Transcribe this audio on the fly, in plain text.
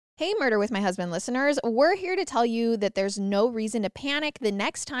Hey, Murder with My Husband listeners, we're here to tell you that there's no reason to panic the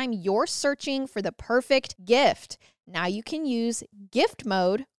next time you're searching for the perfect gift. Now you can use gift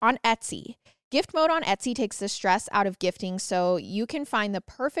mode on Etsy. Gift mode on Etsy takes the stress out of gifting so you can find the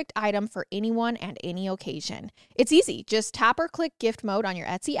perfect item for anyone and any occasion. It's easy. Just tap or click gift mode on your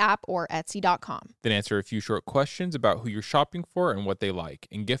Etsy app or Etsy.com. Then answer a few short questions about who you're shopping for and what they like.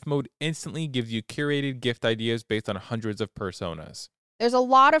 And gift mode instantly gives you curated gift ideas based on hundreds of personas. There's a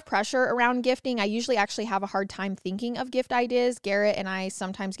lot of pressure around gifting. I usually actually have a hard time thinking of gift ideas. Garrett and I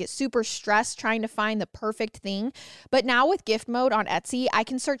sometimes get super stressed trying to find the perfect thing. But now with gift mode on Etsy, I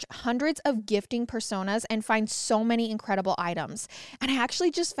can search hundreds of gifting personas and find so many incredible items. And I actually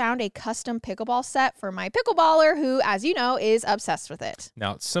just found a custom pickleball set for my pickleballer who, as you know, is obsessed with it.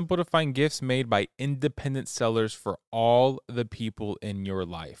 Now, it's simple to find gifts made by independent sellers for all the people in your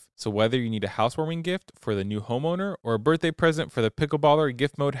life. So whether you need a housewarming gift for the new homeowner or a birthday present for the pickleballer,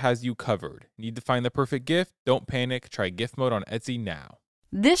 gift mode has you covered. Need to find the perfect gift? Don't panic. Try gift mode on Etsy now.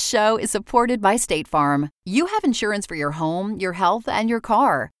 This show is supported by State Farm. You have insurance for your home, your health, and your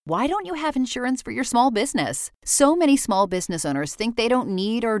car. Why don't you have insurance for your small business? So many small business owners think they don't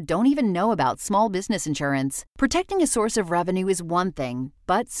need or don't even know about small business insurance. Protecting a source of revenue is one thing,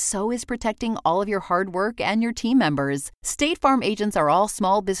 but so is protecting all of your hard work and your team members. State Farm agents are all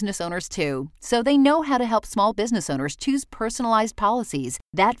small business owners too, so they know how to help small business owners choose personalized policies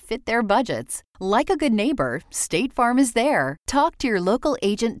that fit their budgets. Like a good neighbor, State Farm is there. Talk to your local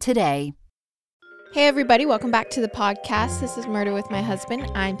agent today. Hey everybody, welcome back to the podcast. This is Murder with My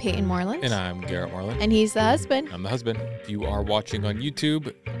Husband. I'm Peyton Moreland. And I'm Garrett Moreland. And he's the husband. I'm the husband. If you are watching on YouTube,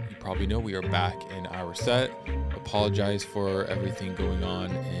 you probably know we are back in our set. Apologize for everything going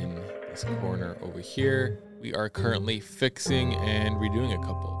on in this corner over here. We are currently fixing and redoing a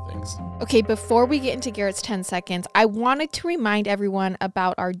couple of things. Okay, before we get into Garrett's 10 seconds, I wanted to remind everyone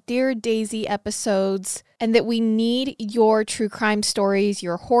about our Dear Daisy episodes and that we need your true crime stories,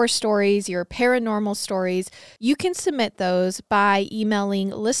 your horror stories, your paranormal stories. You can submit those by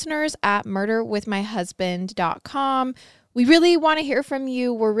emailing listeners@murderwithmyhusband.com. We really want to hear from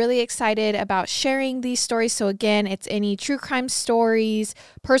you. We're really excited about sharing these stories. So again, it's any true crime stories,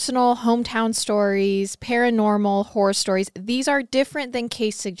 personal hometown stories, paranormal horror stories. These are different than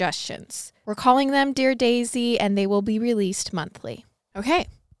case suggestions. We're calling them Dear Daisy, and they will be released monthly. Okay,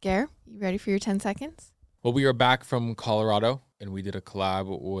 Gare, you ready for your 10 seconds? Well, we are back from Colorado, and we did a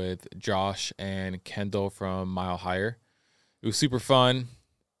collab with Josh and Kendall from Mile Higher. It was super fun.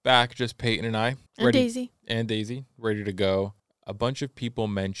 Back, just Peyton and I. And Daisy. And Daisy, ready to go. A bunch of people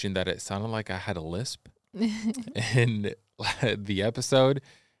mentioned that it sounded like I had a lisp in the episode,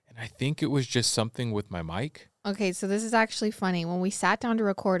 and I think it was just something with my mic. Okay, so this is actually funny. When we sat down to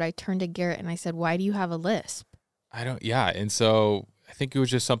record, I turned to Garrett and I said, "Why do you have a lisp?" And so I think it was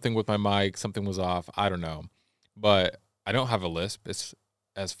just something with my mic. Something was off. I don't know. But I don't have a lisp as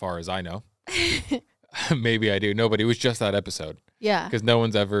far as I know. Maybe I do. No, but it was just that episode. Yeah. Because no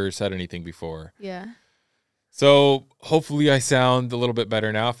one's ever said anything before. Yeah. So hopefully I sound a little bit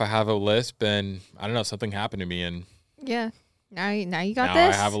better now. If I have a lisp and I don't know, something happened to me and yeah. Now you got now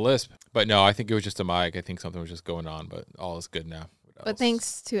this. I have a lisp. But no, I think it was just a mic. I think something was just going on, but all is good now. But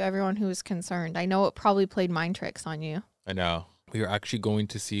thanks to everyone who was concerned. I know it probably played mind tricks on you. I know. We are actually going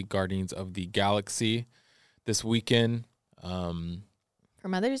to see Guardians of the Galaxy this weekend. For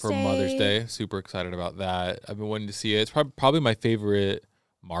Mother's Day. Super excited about that. I've been wanting to see it. It's probably my favorite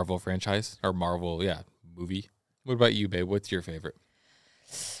Marvel franchise or Marvel, movie. What about you, babe? What's your favorite?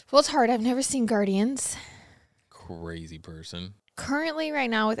 Well, it's hard. I've never seen Guardians. Crazy person. Currently, right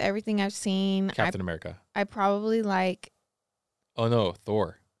now, with everything I've seen, Captain America. I probably like... Oh, no,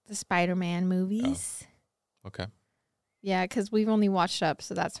 Thor. The Spider-Man movies. Oh. Okay. Yeah, because we've only watched up,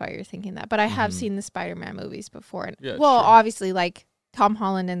 so that's why you're thinking that. But I have seen the Spider-Man movies before. And, yeah, well, sure. Obviously, like Tom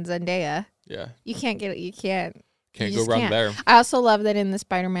Holland and Zendaya. Yeah. You can't get it. You can't. Can't go wrong there. I also love that in the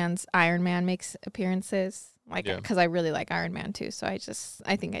Spider-Man's Iron Man makes appearances. Because I really like Iron Man too. So I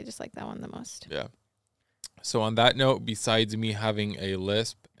think I just like that one the most. Yeah. So on that note, besides me having a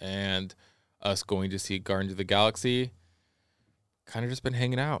lisp and us going to see Guardians of the Galaxy, kind of just been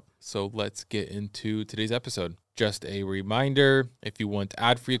hanging out. So let's get into today's episode. Just a reminder, if you want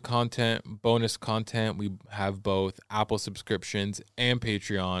ad-free content, bonus content, we have both Apple subscriptions and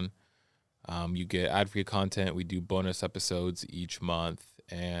Patreon. You get ad-free content. We do bonus episodes each month.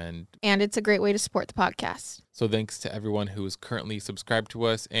 And it's a great way to support the podcast. So thanks to everyone who is currently subscribed to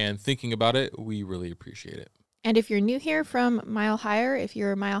us and thinking about it. We really appreciate it. And if you're new here from Mile Higher, if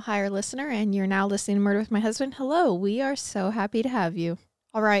you're a Mile Higher listener and you're now listening to Murder with My Husband, hello. We are so happy to have you.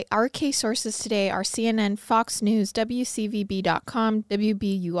 All right, our case sources today are CNN, Fox News, WCVB.com,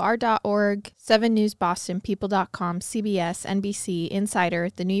 WBUR.org, 7 News Boston, People.com, CBS, NBC, Insider,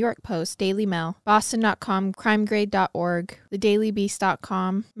 The New York Post, Daily Mail, Boston.com, CrimeGrade.org,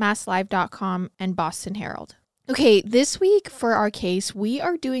 TheDailyBeast.com, MassLive.com, and Boston Herald. Okay, this week for our case, we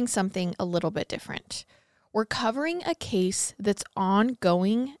are doing something a little bit different. We're covering a case that's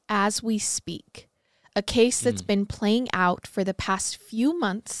ongoing as we speak. A case that's been playing out for the past few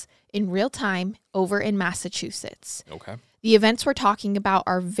months in real time over in Massachusetts. Okay. The events we're talking about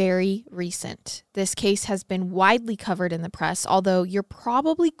are very recent. This case has been widely covered in the press, although you're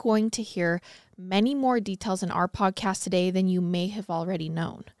probably going to hear many more details in our podcast today than you may have already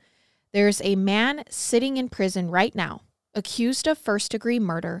known. There's a man sitting in prison right now, accused of first-degree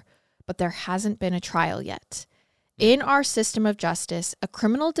murder, but there hasn't been a trial yet. In our system of justice, a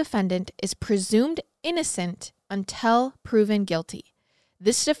criminal defendant is presumed innocent until proven guilty.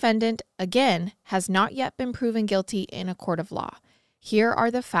 This defendant, again, has not yet been proven guilty in a court of law. Here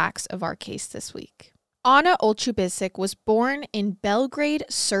are the facts of our case this week. Anna Olszubisic was born in Belgrade,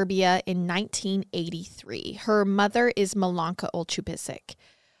 Serbia in 1983. Her mother is Milanka Olszubisic.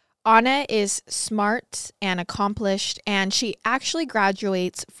 Anna is smart and accomplished, and she actually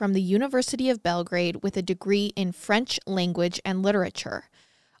graduates from the University of Belgrade with a degree in French language and literature.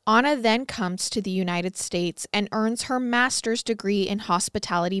 Anna then comes to the United States and earns her master's degree in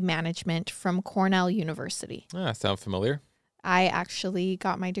hospitality management from Cornell University. Sound familiar? I actually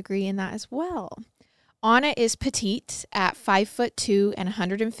got my degree in that as well. Anna is petite at 5'2" and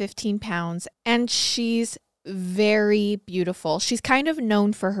 115 pounds, and she's very beautiful. She's kind of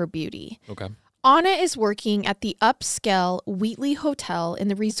known for her beauty. Okay. Anna is working at the upscale Wheatley Hotel in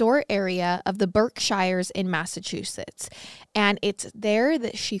the resort area of the Berkshires in Massachusetts. And it's there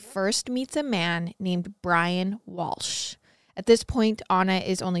that she first meets a man named Brian Walshe. At this point, Anna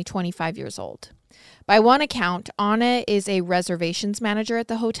is only 25 years old. By one account, Anna is a reservations manager at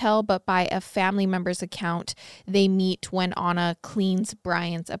the hotel, but by a family member's account, they meet when Anna cleans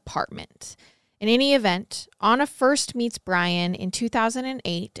Brian's apartment. In any event, Anna first meets Brian in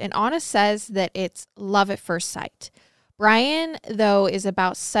 2008, and Anna says that it's love at first sight. Brian, though, is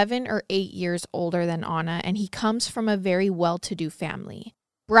about 7 or 8 years older than Anna, and he comes from a very well-to-do family.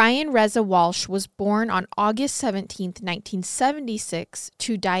 Brian Reza Walshe was born on August 17, 1976,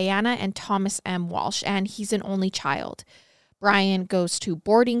 to Diana and Thomas M. Walshe, and he's an only child. Brian goes to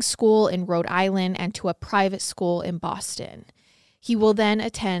boarding school in Rhode Island and to a private school in Boston. He will then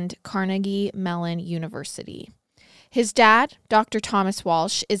attend Carnegie Mellon University. His dad, Dr. Thomas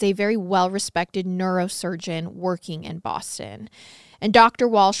Walshe, is a very well-respected neurosurgeon working in Boston. And Dr.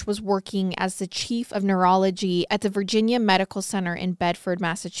 Walshe was working as the chief of neurology at the Virginia Medical Center in Bedford,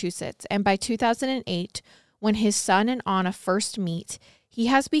 Massachusetts. And by 2008, when his son and Anna first meet, he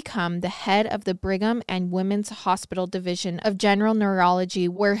has become the head of the Brigham and Women's Hospital Division of General Neurology,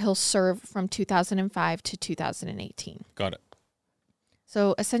 where he'll serve from 2005 to 2018. Got it.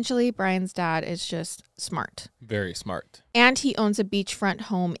 So essentially, Brian's dad is just smart. Very smart. And he owns a beachfront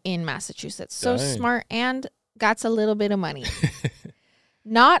home in Massachusetts. So Dang. Smart and got a little bit of money.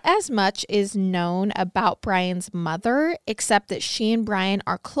 Not as much is known about Brian's mother, except that she and Brian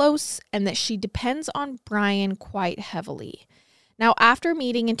are close and that she depends on Brian quite heavily. Now, after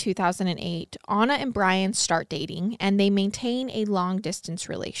meeting in 2008, Anna and Brian start dating, and they maintain a long-distance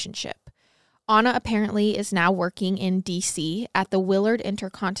relationship. Anna apparently is now working in D.C. at the Willard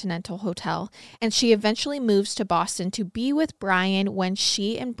Intercontinental Hotel, and she eventually moves to Boston to be with Brian when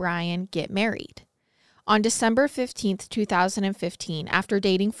she and Brian get married. On December 15th, 2015, after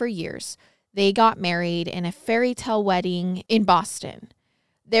dating for years, they got married in a fairy tale wedding in Boston.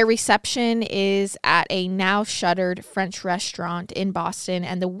 Their reception is at a now shuttered French restaurant in Boston,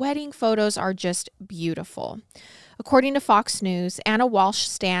 and the wedding photos are just beautiful. According to Fox News, Anna Walshe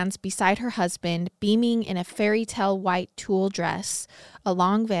stands beside her husband, beaming in a fairy tale white tulle dress, a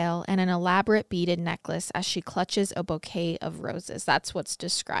long veil, and an elaborate beaded necklace as she clutches a bouquet of roses. That's what's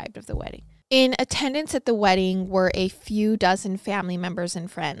described of the wedding. In attendance at the wedding were a few dozen family members and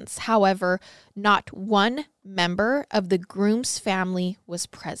friends. However, not one member of the groom's family was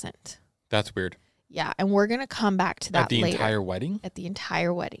present. That's weird. Yeah, and we're going to come back to that later. At the entire wedding? At the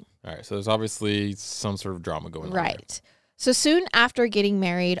entire wedding. All right, so there's obviously some sort of drama going on. Right. So soon after getting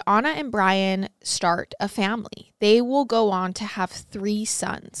married, Anna and Brian start a family. They will go on to have 3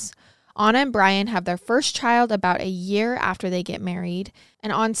 sons. Anna and Brian have their first child about a year after they get married.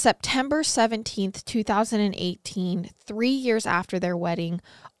 And on September 17th, 2018, 3 years after their wedding,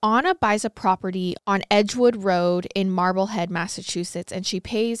 Anna buys a property on Edgewood Road in Marblehead, Massachusetts, and she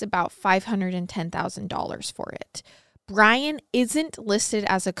pays about $510,000 for it. Brian isn't listed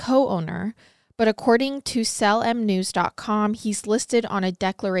as a co-owner, but according to sellmnews.com, he's listed on a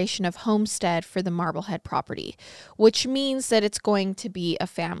declaration of homestead for the Marblehead property, which means that it's going to be a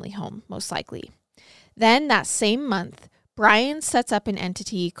family home, most likely. Then that same month, Brian sets up an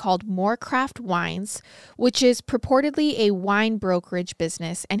entity called Moorcraft Wines, which is purportedly a wine brokerage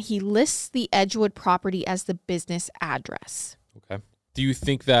business, and he lists the Edgewood property as the business address. Okay. Do you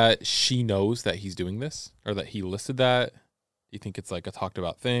think that she knows that he's doing this or that he listed that? Do you think it's like a talked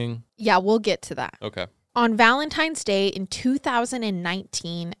about thing? Yeah, we'll get to that. Okay. On Valentine's Day in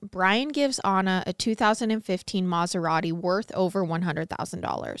 2019, Brian gives Anna a 2015 Maserati worth over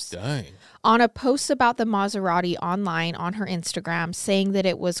 $100,000. Dang. Anna posts about the Maserati online on her Instagram, saying that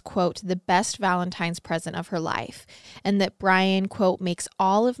it was, quote, the best Valentine's present of her life, and that Brian, quote, makes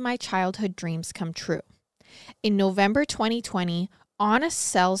all of my childhood dreams come true. In November 2020, Anna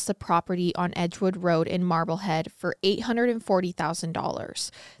sells the property on Edgewood Road in Marblehead for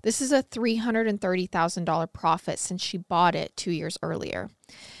 $840,000. This is a $330,000 profit since she bought it 2 years earlier.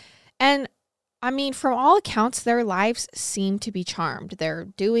 And I mean, from all accounts, their lives seem to be charmed. They're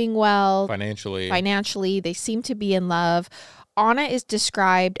doing well. Financially, they seem to be in love. Anna is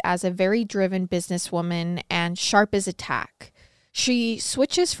described as a very driven businesswoman and sharp as a tack. She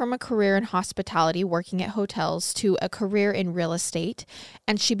switches from a career in hospitality, working at hotels, to a career in real estate,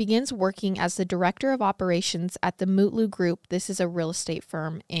 and she begins working as the director of operations at the Mootlu Group. This is a real estate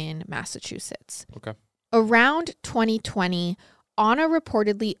firm in Massachusetts. Okay. Around 2020, Anna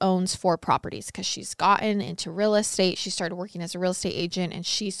reportedly owns 4 properties because she's gotten into real estate. She started working as a real estate agent, and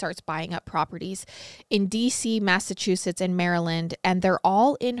she starts buying up properties in DC, Massachusetts, and Maryland, and they're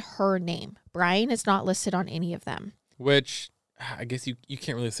all in her name. Brian is not listed on any of them. Which I guess you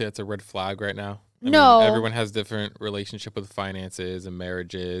can't really say it's a red flag right now. I No. mean, everyone has different relationship with finances and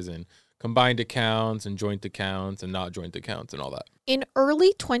marriages and combined accounts and joint accounts and not joint accounts and all that. In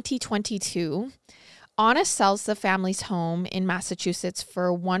early 2022, Anna sells the family's home in Massachusetts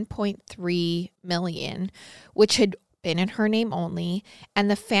for $1.3 million, which had been in her name only, and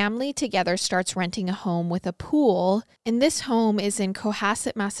the family together starts renting a home with a pool. And this home is in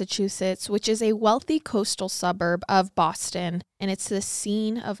Cohasset, Massachusetts, which is a wealthy coastal suburb of Boston, and it's the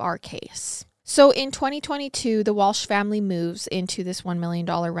scene of our case. So in 2022, the Walshe family moves into this $1 million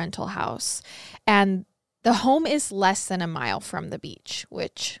rental house, and the home is less than a mile from the beach,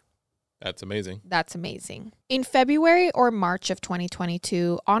 which... That's amazing. That's amazing. In February or March of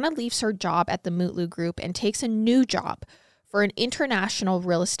 2022, Anna leaves her job at the Mootlu Group and takes a new job for an international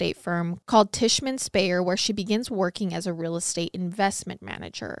real estate firm called Tishman Speyer, where she begins working as a real estate investment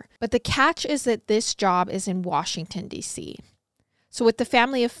manager. But the catch is that this job is in Washington, D.C. So with the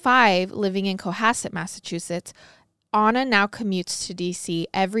family of 5 living in Cohasset, Massachusetts, Anna now commutes to D.C.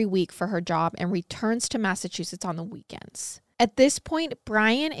 every week for her job and returns to Massachusetts on the weekends. At this point,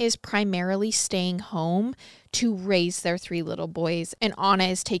 Brian is primarily staying home to raise their 3 little boys, and Anna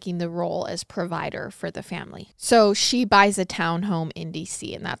is taking the role as provider for the family. So she buys a townhome in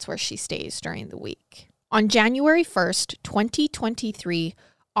DC, and that's where she stays during the week. On January 1st, 2023,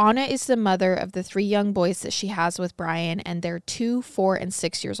 Anna is the mother of the 3 young boys that she has with Brian, and they're 2, 4, and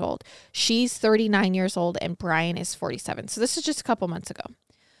 6 years old. She's 39 years old, and Brian is 47. So this is just a couple months ago.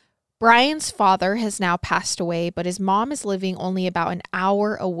 Brian's father has now passed away, but his mom is living only about an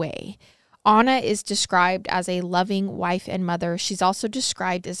hour away. Anna is described as a loving wife and mother. She's also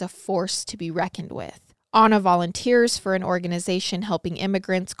described as a force to be reckoned with. Anna volunteers for an organization helping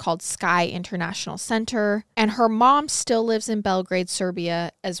immigrants called Sky International Center, and her mom still lives in Belgrade,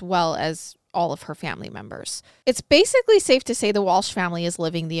 Serbia, as well as all of her family members. It's basically safe to say the Walshe family is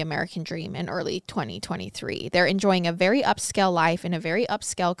living the American dream in early 2023. They're enjoying a very upscale life in a very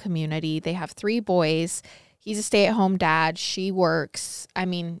upscale community. They have 3 boys. He's a stay-at-home dad. She works. I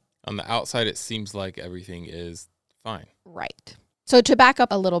mean, on the outside, it seems like everything is fine. Right. So to back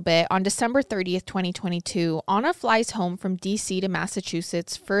up a little bit, on December 30th, 2022, Anna flies home from DC to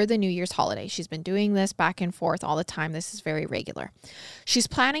Massachusetts for the New Year's holiday. She's been doing this back and forth all the time. This is very regular. She's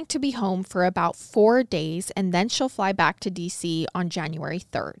planning to be home for about 4 days, and then she'll fly back to DC on January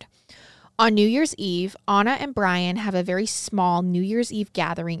 3rd. On New Year's Eve, Anna and Brian have a very small New Year's Eve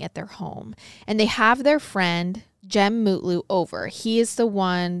gathering at their home, and they have their friend, Jem Mootlu, over. He is the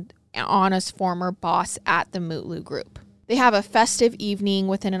one, Anna's former boss at the Mootlu Group. They have a festive evening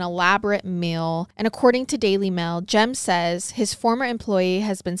with an elaborate meal, and according to Daily Mail, Jem says his former employee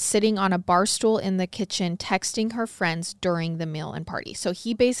has been sitting on a bar stool in the kitchen texting her friends during the meal and party. So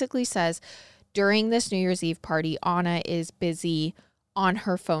he basically says during this New Year's Eve party, Anna is busy on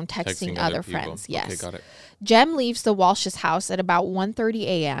her phone texting other people. friends. Yes. Okay, got it. Jem leaves the Walshe's house at about 1:30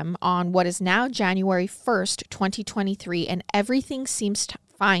 a.m. on what is now January 1st, 2023, and everything seems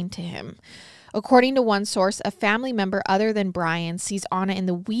fine to him. According to one source, a family member other than Brian sees Anna in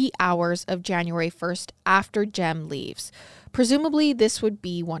the wee hours of January 1st after Jem leaves. Presumably, this would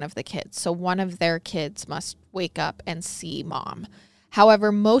be one of the kids, so one of their kids must wake up and see mom.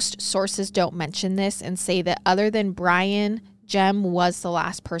 However, most sources don't mention this and say that other than Brian, Jem was the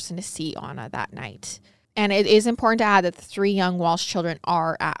last person to see Anna that night. And it is important to add that the 3 young Walshe children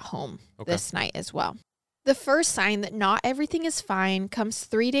are at home this night as well. The first sign that not everything is fine comes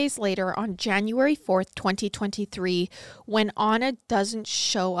 3 days later on January 4th, 2023, when Anna doesn't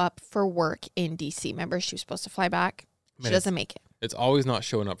show up for work in DC. Remember, she was supposed to fly back? She doesn't make it. It's always not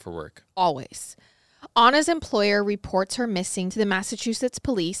showing up for work. Always. Anna's employer reports her missing to the Massachusetts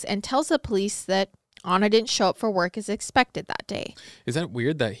police and tells the police that Anna didn't show up for work as expected that day. Is that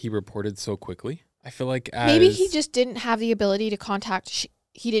weird that he reported so quickly? I feel like maybe he just didn't have the ability to contact.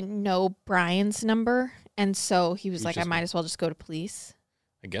 He didn't know Brian's number, and so he was like, I might as well just go to police.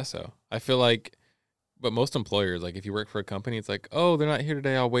 I guess so. I feel like, but most employers, like if you work for a company, it's like, oh, they're not here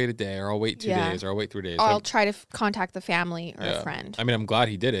today. I'll wait a day, or I'll wait 2 days, or I'll wait 3 days. Or I'll try to contact the family or a friend. I mean, I'm glad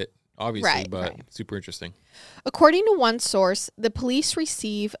he did it, obviously, but right. Super interesting. According to one source, the police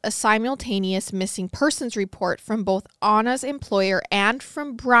receive a simultaneous missing persons report from both Anna's employer and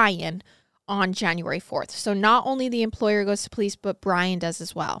from Brian on January 4th. So not only the employer goes to police, but Brian does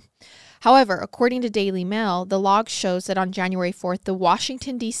as well. However, according to Daily Mail, the log shows that on January 4th, the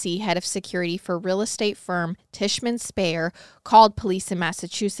Washington, D.C. head of security for real estate firm Tishman Speyer called police in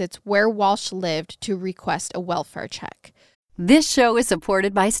Massachusetts, where Walshe lived, to request a welfare check. This show is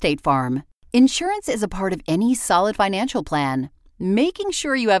supported by State Farm. Insurance is a part of any solid financial plan. Making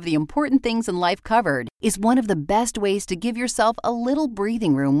sure you have the important things in life covered is one of the best ways to give yourself a little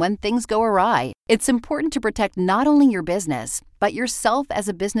breathing room when things go awry. It's important to protect not only your business, but yourself as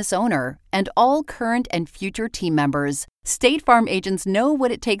a business owner and all current and future team members. State Farm agents know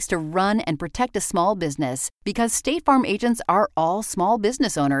what it takes to run and protect a small business because State Farm agents are all small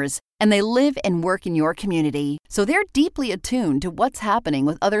business owners and they live and work in your community. So they're deeply attuned to what's happening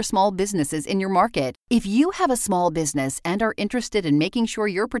with other small businesses in your market. If you have a small business and are interested in making sure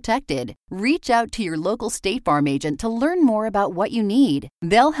you're protected, reach out to your local State Farm agent to learn more about what you need.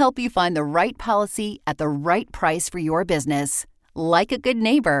 They'll help you find the right policy at the right price for your business. Like a good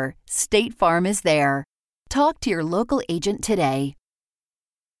neighbor, State Farm is there. Talk to your local agent today.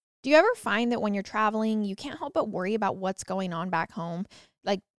 Do you ever find that when you're traveling, you can't help but worry about what's going on back home?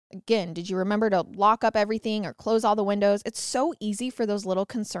 Like, again, did you remember to lock up everything or close all the windows? It's so easy for those little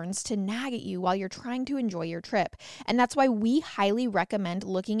concerns to nag at you while you're trying to enjoy your trip. And that's why we highly recommend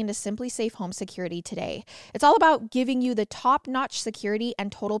looking into Simply Safe Home Security today. It's all about giving you the top-notch security and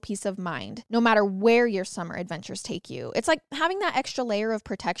total peace of mind, no matter where your summer adventures take you. It's like having that extra layer of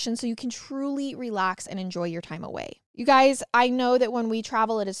protection so you can truly relax and enjoy your time away. You guys, I know that when we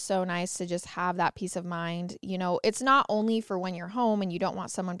travel, it is so nice to just have that peace of mind. You know, it's not only for when you're home and you don't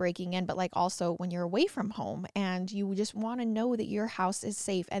want someone breaking in, but like also when you're away from home and you just want to know that your house is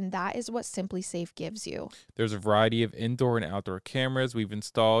safe. And that is what Simply Safe gives you. There's a variety of indoor and outdoor cameras we've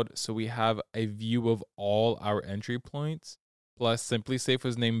installed, so we have a view of all our entry points. Plus, Simply Safe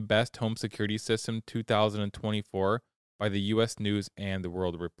was named Best Home Security System 2024 by the U.S. News and the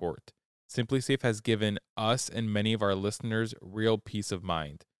World Report. Simply Safe has given us and many of our listeners real peace of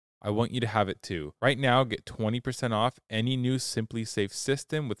mind. I want you to have it too. Right now, get 20% off any new Simply Safe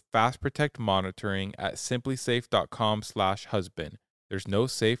system with Fast Protect monitoring at simplysafe.com/husband. There's no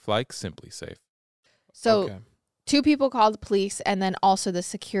safe like Simply Safe. So 2 people called the police, and then also the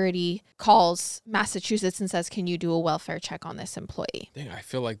security calls Massachusetts and says, can you do a welfare check on this employee? Dang, I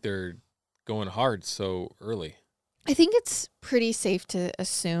feel like they're going hard so early. I think it's pretty safe to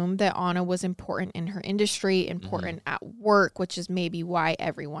assume that Anna was important in her industry, important at work, which is maybe why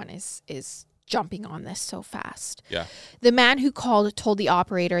everyone is jumping on this so fast. Yeah. The man who called told the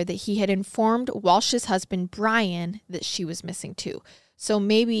operator that he had informed Walshe's husband, Brian, that she was missing too. So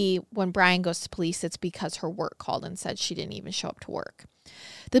maybe when Brian goes to police, it's because her work called and said she didn't even show up to work.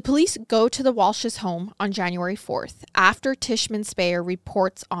 The police go to the Walshe's home on January 4th after Tishman Speyer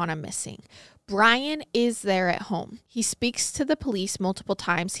reports Anna missing. Brian is there at home. He speaks to the police multiple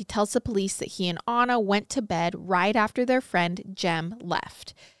times. He tells the police that he and Anna went to bed right after their friend Jem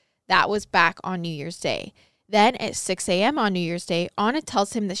left. That was back on New Year's Day. Then at 6 a.m. on New Year's Day, Anna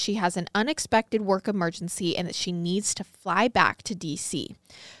tells him that she has an unexpected work emergency and that she needs to fly back to D.C.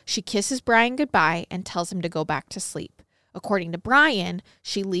 She kisses Brian goodbye and tells him to go back to sleep. According to Brian,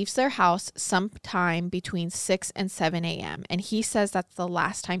 she leaves their house sometime between 6 and 7 a.m., and he says that's the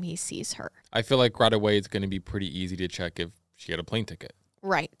last time he sees her. I feel like right away it's going to be pretty easy to check if she had a plane ticket.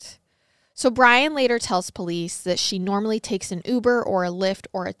 Right. So Brian later tells police that she normally takes an Uber or a Lyft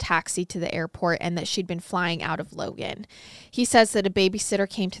or a taxi to the airport and that she'd been flying out of Logan. He says that a babysitter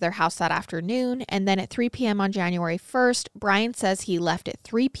came to their house that afternoon, and then at 3 p.m. on January 1st, Brian says he left at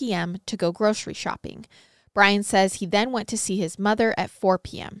 3 p.m. to go grocery shopping. Brian says he then went to see his mother at 4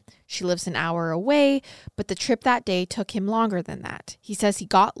 p.m. She lives an hour away, but the trip that day took him longer than that. He says he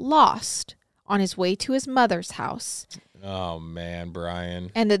got lost on his way to his mother's house. Oh, man,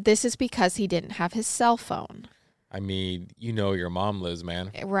 Brian. And that this is because he didn't have his cell phone. I mean, you know your mom lives,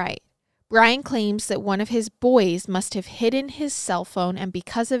 man. Right. Brian claims that one of his boys must have hidden his cell phone, and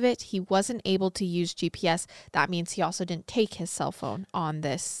because of it, he wasn't able to use GPS. That means he also didn't take his cell phone on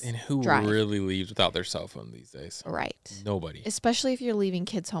this And who drive. really leaves without their cell phone these days? Right. Nobody. Especially if you're leaving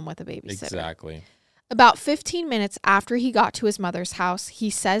kids home with a babysitter. Exactly. About 15 minutes after he got to his mother's house, he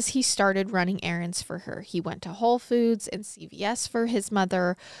says he started running errands for her. He went to Whole Foods and CVS for his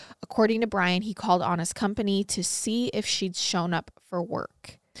mother. According to Brian, he called Anna's company to see if she'd shown up for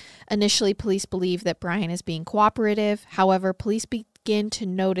work. Initially, police believe that Brian is being cooperative. However, police begin to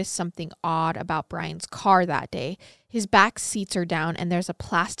notice something odd about Brian's car that day. His back seats are down and there's a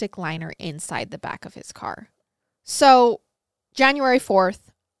plastic liner inside the back of his car. So, January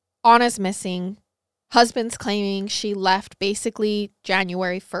 4th, Anna's missing. Husband's claiming she left basically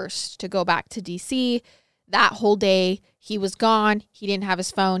January 1st to go back to DC. That whole day, he was gone. He didn't have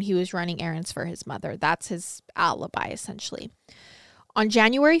his phone. He was running errands for his mother. That's his alibi, essentially. On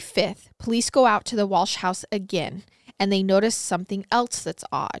January 5th, police go out to the Walshe house again, and they notice something else that's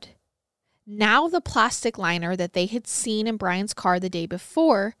odd. Now the plastic liner that they had seen in Brian's car the day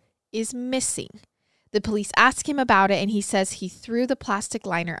before is missing. The police ask him about it, and he says he threw the plastic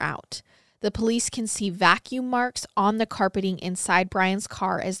liner out. The police can see vacuum marks on the carpeting inside Brian's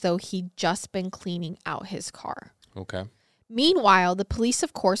car as though he'd just been cleaning out his car. Okay. Meanwhile, the police,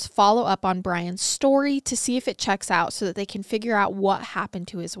 of course, follow up on Brian's story to see if it checks out so that they can figure out what happened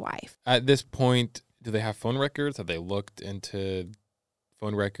to his wife. At this point, do they have phone records? Have they looked into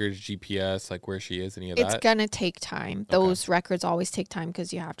phone records, GPS, like where she is, any of that? It's going to take time. Those records always take time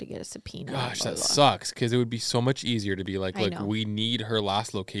because you have to get a subpoena. Gosh, blah, that blah. sucks because it would be so much easier to be like, I look, know. we need her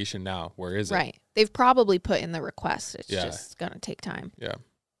last location now. Where is it? Right. They've probably put in the request. It's Yeah. just going to take time. Yeah.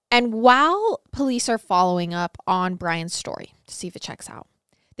 And while police are following up on Brian's story to see if it checks out,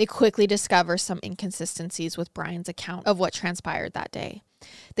 they quickly discover some inconsistencies with Brian's account of what transpired that day.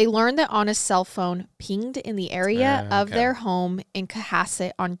 They learn that Anna's cell phone pinged in the area of their home in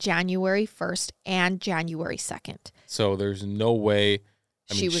Cohasset on January 1st and January 2nd. So there's no way.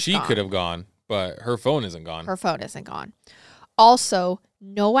 I mean, she could have gone, but her phone isn't gone. Her phone isn't gone. Also,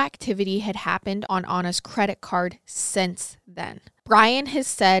 no activity had happened on Anna's credit card since then. Brian has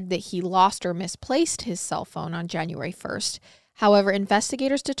said that he lost or misplaced his cell phone on January 1st. However,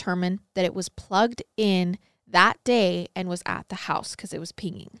 investigators determined that it was plugged in that day and was at the house because it was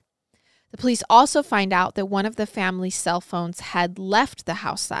pinging. The police also find out that one of the family's cell phones had left the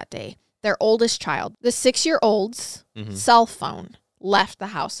house that day. Their oldest child, the 6-year-old's cell phone, left the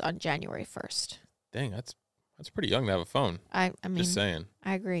house on January 1st. Dang, that's pretty young to have a phone. I mean, Just saying.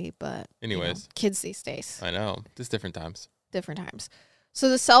 I agree, but Anyways. kids these days, I know. Just different times. So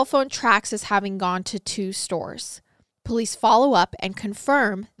the cell phone tracks as having gone to 2 stores. Police follow up and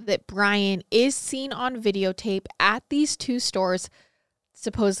confirm that Brian is seen on videotape at these 2 stores,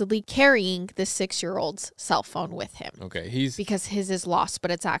 supposedly carrying the 6-year-old's cell phone with him. Okay, because his is lost, but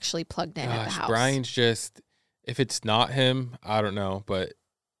it's actually plugged in at the house. Brian's just, if it's not him, I don't know, but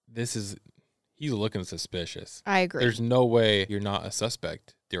he's looking suspicious. I agree. There's no way you're not a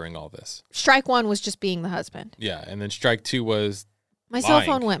suspect during all this. Strike 1 was just being the husband. Yeah, and then strike 2 was my lying. cell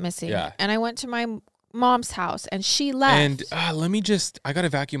phone went missing. Yeah. And I went to my mom's house and she left. And I got to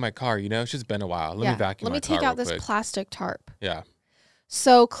vacuum my car, it's just been a while. Let me vacuum my car take out this quick. plastic tarp. Yeah.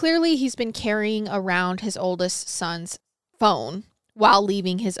 So clearly he's been carrying around his oldest son's phone while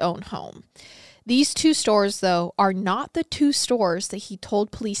leaving his own home. These 2 stores, though, are not the 2 stores that he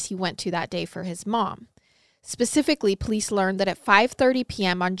told police he went to that day for his mom. Specifically, police learned that at 5:30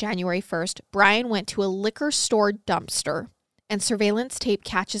 p.m. on January 1st, Brian went to a liquor store dumpster, and surveillance tape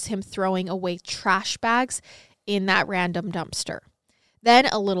catches him throwing away trash bags in that random dumpster. Then,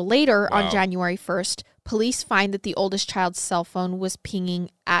 a little later, on January 1st, police find that the oldest child's cell phone was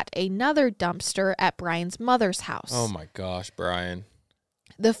pinging at another dumpster at Brian's mother's house. Oh my gosh, Brian.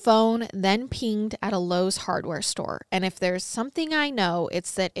 The phone then pinged at a Lowe's hardware store. And if there's something I know,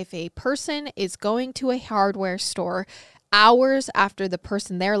 it's that if a person is going to a hardware store hours after the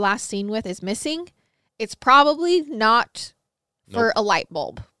person they're last seen with is missing, it's probably not for a light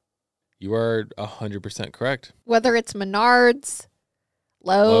bulb. You are 100% correct. Whether it's Menards,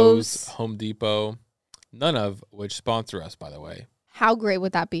 Lowe's, Home Depot, none of which sponsor us, by the way. How great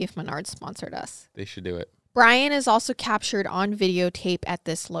would that be if Menards sponsored us? They should do it. Brian is also captured on videotape at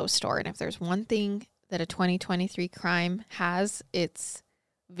this Lowe's store. And if there's one thing that a 2023 crime has, it's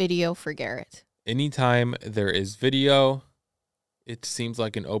video for Garrett. Anytime there is video, it seems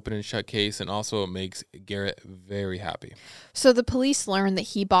like an open and shut case, and also it makes Garrett very happy. So the police learned that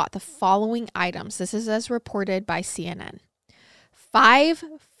he bought the following items. This is as reported by CNN. 5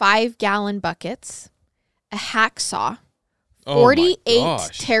 5-gallon buckets, a hacksaw,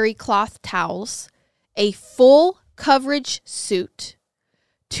 48 terry cloth towels, a full coverage suit,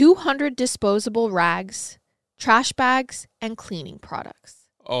 200 disposable rags, trash bags, and cleaning products.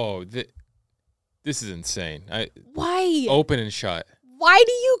 Oh, this is insane. Why? Open and shut. Why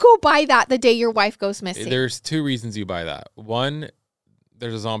do you go buy that the day your wife goes missing? There's 2 reasons you buy that. 1,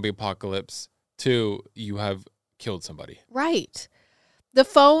 there's a zombie apocalypse. 2, you have killed somebody. Right. The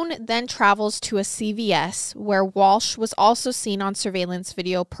phone then travels to a CVS where Walshe was also seen on surveillance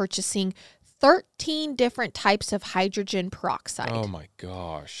video purchasing 13 different types of hydrogen peroxide. Oh my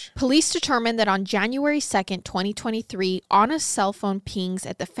gosh. Police determined that on January 2nd, 2023, Anna's cell phone pings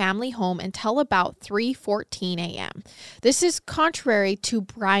at the family home until about 3:14 a.m. This is contrary to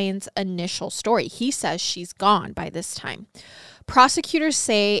Brian's initial story. He says she's gone by this time. Prosecutors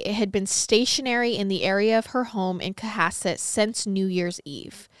say it had been stationary in the area of her home in Cohasset since New Year's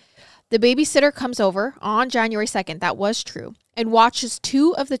Eve. The babysitter comes over on January 2nd, that was true, and watches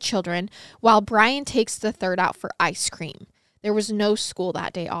 2 of the children while Brian takes the third out for ice cream. There was no school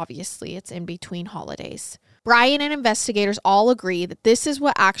that day, obviously. It's in between holidays. Brian and investigators all agree that this is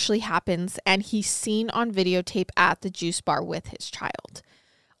what actually happens, and he's seen on videotape at the juice bar with his child.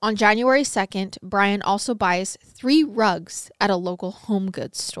 On January 2nd, Brian also buys 3 rugs at a local home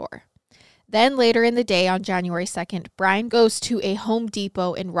goods store. Then later in the day on January 2nd, Brian goes to a Home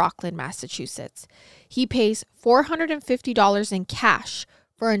Depot in Rockland, Massachusetts. He pays $450 in cash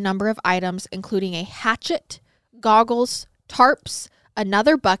for a number of items, including a hatchet, goggles, tarps,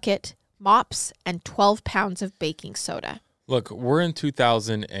 another bucket, mops, and 12 pounds of baking soda. Look, we're in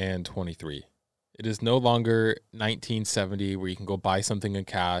 2023. It is no longer 1970 where you can go buy something in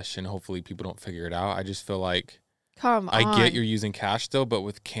cash and hopefully people don't figure it out. I just feel like I get you're using cash still, but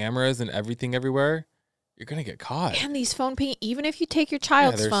with cameras and everything everywhere, you're going to get caught. And these phone ping, even if you take your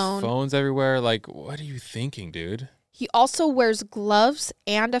child's phone. Phones everywhere. Like, what are you thinking, dude? He also wears gloves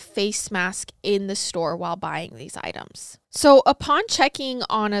and a face mask in the store while buying these items. So upon checking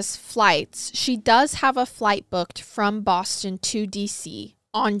Anna's flights, she does have a flight booked from Boston to DC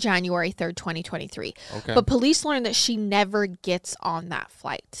on January 3rd, 2023. Okay. But police learned that she never gets on that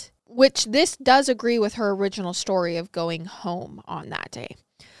flight, which this does agree with her original story of going home on that day.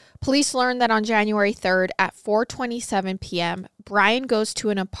 Police learned that on January 3rd at 4:27 p.m., Brian goes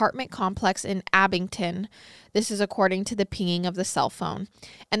to an apartment complex in Abington. This is according to the pinging of the cell phone.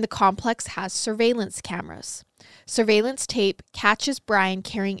 And the complex has surveillance cameras. Surveillance tape catches Brian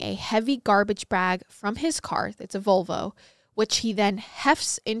carrying a heavy garbage bag from his car, it's a Volvo, which he then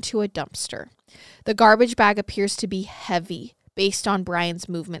hefts into a dumpster. The garbage bag appears to be heavy based on Brian's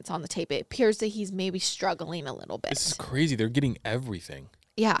movements on the tape. It appears that he's maybe struggling a little bit. This is crazy. They're getting everything.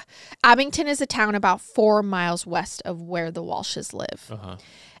 Yeah. Abington is a town about 4 miles west of where the Walshes live. Uh-huh.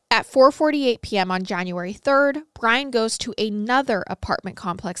 At 4:48 p.m. on January 3rd, Brian goes to another apartment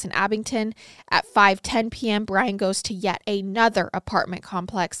complex in Abington. At 5:10 p.m., Brian goes to yet another apartment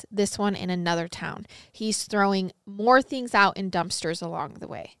complex, this one in another town. He's throwing more things out in dumpsters along the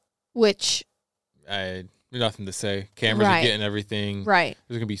way, which... Nothing to say. Cameras are getting everything. Right.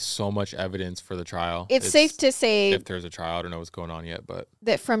 There's going to be so much evidence for the trial. It's safe to say... If there's a trial, I don't know what's going on yet, but...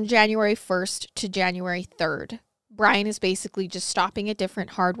 That from January 1st to January 3rd, Brian is basically just stopping at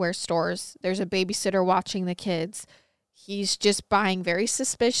different hardware stores. There's a babysitter watching the kids. He's just buying very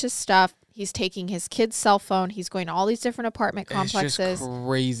suspicious stuff. He's taking his kid's cell phone. He's going to all these different apartment complexes. It's just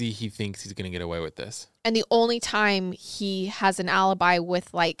crazy he thinks he's going to get away with this. And the only time he has an alibi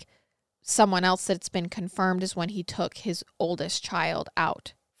with, like, someone else that's been confirmed is when he took his oldest child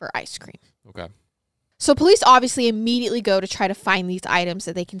out for ice cream. Okay. So police obviously immediately go to try to find these items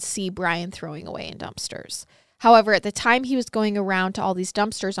that they can see Brian throwing away in dumpsters. However, at the time he was going around to all these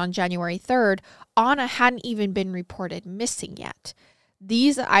dumpsters on January 3rd, Anna hadn't even been reported missing yet.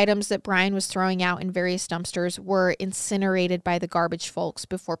 These items that Brian was throwing out in various dumpsters were incinerated by the garbage folks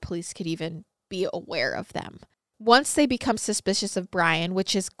before police could even be aware of them. Once they become suspicious of Brian,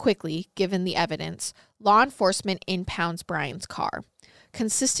 which is quickly, given the evidence, law enforcement impounds Brian's car.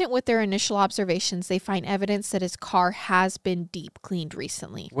 Consistent with their initial observations, they find evidence that his car has been deep cleaned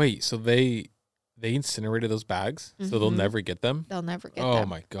recently. Wait, so they incinerated those bags? So they'll never get them? They'll never get them. Oh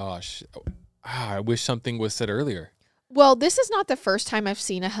my gosh. I wish something was said earlier. Well, this is not the first time I've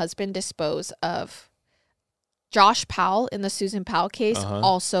seen a husband dispose of. Josh Powell in the Susan Powell case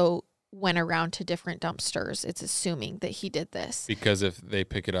also went around to different dumpsters. It's assuming that he did this. Because if they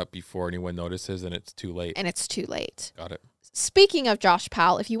pick it up before anyone notices, then it's too late. And it's too late. Got it. Speaking of Josh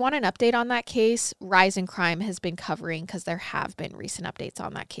Powell, if you want an update on that case, Rise in Crime has been covering, because there have been recent updates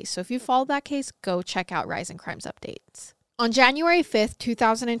on that case. So if you followed that case, go check out Rise in Crime's updates. On January 5th,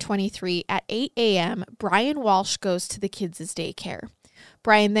 2023, at 8 a.m., Brian Walshe goes to the kids' daycare.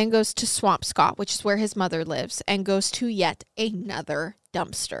 Brian then goes to Swampscott, which is where his mother lives, and goes to yet another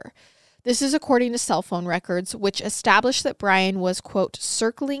dumpster. This is according to cell phone records, which establish that Brian was, quote,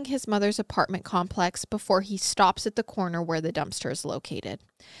 circling his mother's apartment complex before he stops at the corner where the dumpster is located.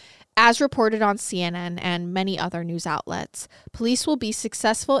 As reported on CNN and many other news outlets, police will be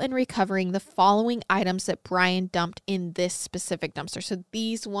successful in recovering the following items that Brian dumped in this specific dumpster. So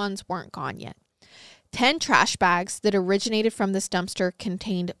these ones weren't gone yet. 10 trash bags that originated from this dumpster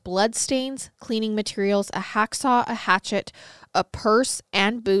contained bloodstains, cleaning materials, a hacksaw, a hatchet, a purse,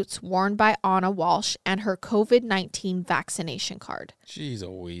 and boots worn by Anna Walshe, and her COVID-19 vaccination card. Jeez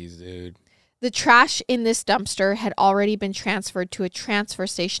Louise, dude. The trash in this dumpster had already been transferred to a transfer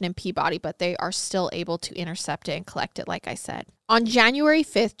station in Peabody, but they are still able to intercept it and collect it, like I said. On January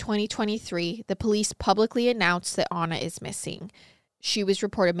 5th, 2023, the police publicly announced that Anna is missing. She was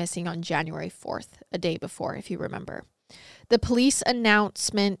reported missing on January 4th, a day before, if you remember. The police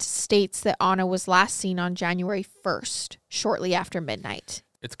announcement states that Anna was last seen on January 1st, shortly after midnight.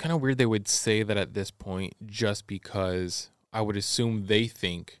 It's kind of weird they would say that at this point, just because I would assume they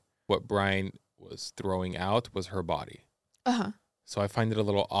think what Brian was throwing out was her body. So I find it a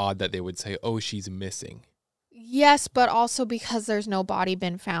little odd that they would say, oh, she's missing. Yes, but also because there's no body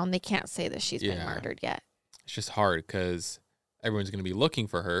been found, they can't say that she's been murdered yet. It's just hard because everyone's going to be looking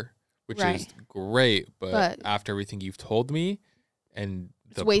for her, which is great. But after everything you've told me, and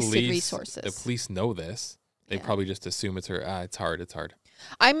the wasted resources. The police know this. They probably just assume it's her. It's hard.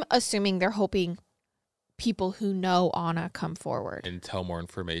 I'm assuming they're hoping people who know Anna come forward and tell more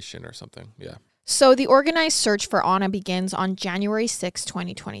information or something. Yeah. So the organized search for Anna begins on January 6,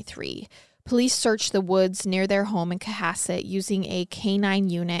 2023. Police search the woods near their home in Cohasset using a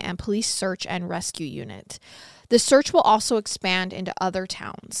K-9 unit and police search and rescue unit. The search will also expand into other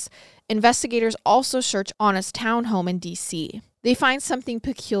towns. Investigators also search Anna's townhome in D.C. They find something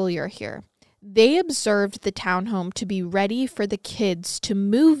peculiar here. They observed the townhome to be ready for the kids to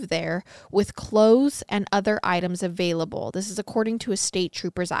move there with clothes and other items available. This is according to a state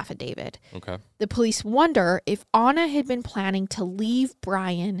trooper's affidavit. Okay. The police wonder if Anna had been planning to leave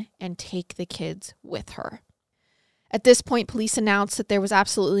Brian and take the kids with her. At this point, police announced that there was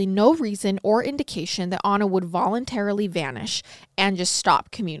absolutely no reason or indication that Anna would voluntarily vanish and just stop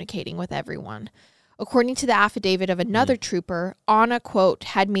communicating with everyone. According to the affidavit of another trooper, Anna, quote,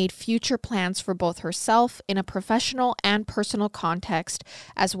 had made future plans for both herself in a professional and personal context,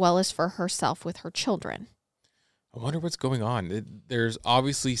 as well as for herself with her children. I wonder what's going on. There's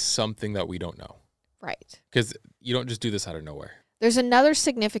obviously something that we don't know. Right. Because you don't just do this out of nowhere. There's another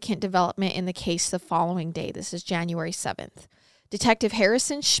significant development in the case the following day. This is January 7th. Detective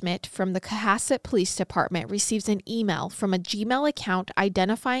Harrison Schmidt from the Cohasset Police Department receives an email from a Gmail account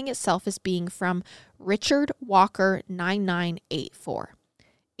identifying itself as being from Richard Walker 9984.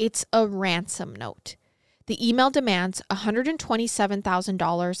 It's a ransom note. The email demands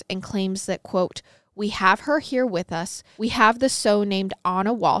 $127,000 and claims that, quote, we have her here with us. We have the so-named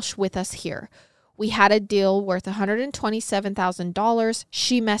Anna Walshe with us here. We had a deal worth $127,000.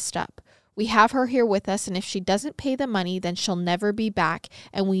 She messed up. We have her here with us, and if she doesn't pay the money, then she'll never be back,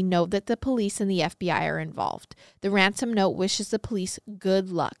 and we know that the police and the FBI are involved. The ransom note wishes the police good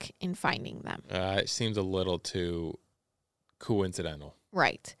luck in finding them. It seems a little too coincidental.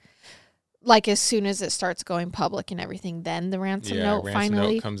 Right. Like as soon as it starts going public and everything, then the ransom note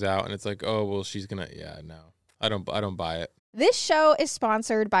finally note comes out, and it's like, oh, well, she's going to, no. I don't buy it. This show is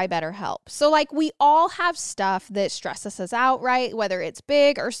sponsored by BetterHelp. So, like, we all have stuff that stresses us out, right? Whether it's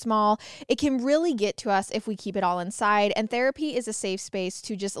big or small, it can really get to us if we keep it all inside. And therapy is a safe space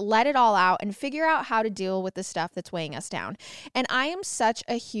to just let it all out and figure out how to deal with the stuff that's weighing us down. And I am such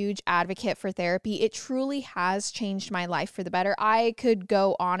a huge advocate for therapy. It truly has changed my life for the better. I could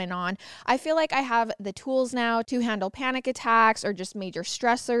go on and on. I feel like I have the tools now to handle panic attacks or just major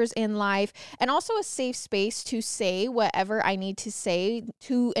stressors in life, and also a safe space to say whatever I need to say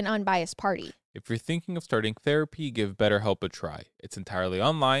to an unbiased party. If you're thinking of starting therapy, give BetterHelp a try. It's entirely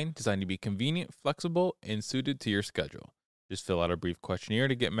online, designed to be convenient, flexible, and suited to your schedule. Just fill out a brief questionnaire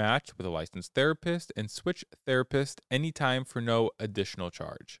to get matched with a licensed therapist and switch therapist anytime for no additional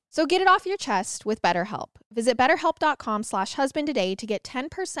charge. So get it off your chest with BetterHelp. Visit betterhelp.com/husband today to get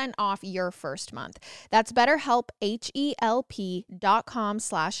 10% off your first month. That's BetterHelp,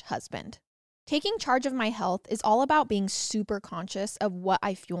 HELP.com/husband. Taking charge of my health is all about being super conscious of what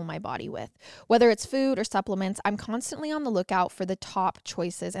I fuel my body with. Whether it's food or supplements, I'm constantly on the lookout for the top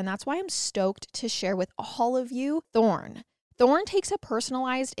choices, and that's why I'm stoked to share with all of you Thorne. Thorne takes a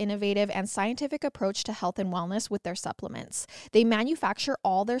personalized, innovative, and scientific approach to health and wellness with their supplements. They manufacture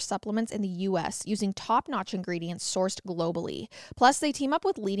all their supplements in the U.S. using top-notch ingredients sourced globally. Plus, they team up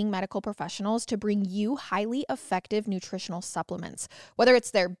with leading medical professionals to bring you highly effective nutritional supplements. Whether it's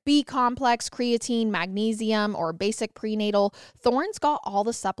their B-complex, creatine, magnesium, or basic prenatal, Thorne's got all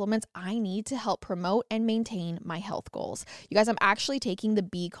the supplements I need to help promote and maintain my health goals. You guys, I'm actually taking the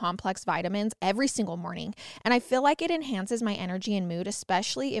B-complex vitamins every single morning, and I feel like it enhances my energy and mood,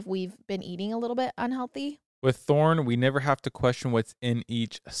 especially if we've been eating a little bit unhealthy. With Thorne, we never have to question what's in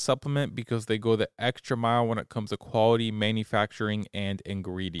each supplement because they go the extra mile when it comes to quality, manufacturing, and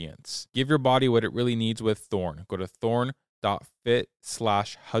ingredients. Give your body what it really needs with Thorne. Go to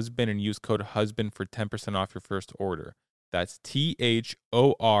thorne.fit/husband and use code HUSBAND for 10% off your first order. That's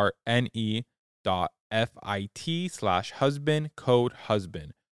THORNE.FIT/husband, code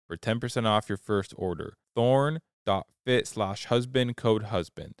HUSBAND for 10% off your first order. Thorne.fit/husband, code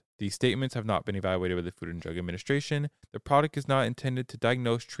HUSBAND. These statements have not been evaluated by the Food and Drug Administration. The product is not intended to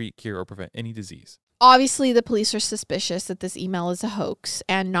diagnose, treat, cure, or prevent any disease. Obviously, the police are suspicious that this email is a hoax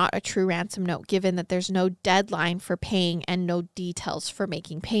and not a true ransom note, given that there's no deadline for paying and no details for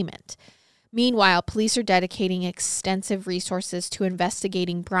making payment. Meanwhile, police are dedicating extensive resources to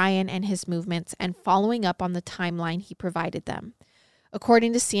investigating Brian and his movements and following up on the timeline he provided them.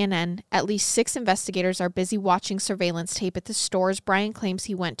 According to CNN, at least 6 investigators are busy watching surveillance tape at the stores Brian claims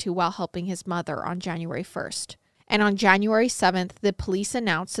he went to while helping his mother on January 1st. And on January 7th, the police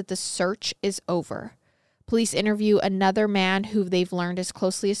announced that the search is over. Police interview another man who they've learned is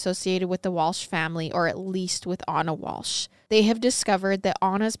closely associated with the Walshe family, or at least with Anna Walshe. They have discovered that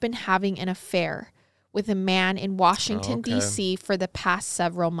Anna's been having an affair with a man in Washington, D.C. for the past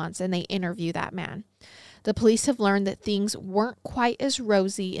several months, and they interview that man. The police have learned that things weren't quite as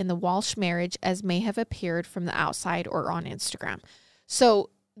rosy in the Walshe marriage as may have appeared from the outside or on Instagram. So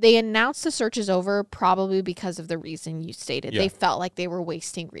they announced the search is over probably because of the reason you stated. Yeah. They felt like they were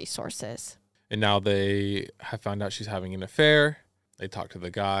wasting resources. And now they have found out she's having an affair. They talked to the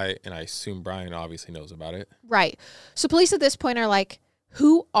guy, and I assume Brian obviously knows about it. Right. So police at this point are like,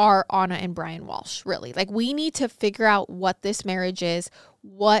 who are Anna and Brian Walshe, really? Like, we need to figure out what this marriage is.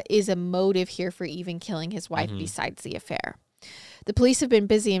 What is a motive here for even killing his wife besides the affair? The police have been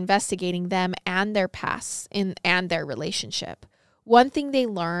busy investigating them and their pasts and their relationship. One thing they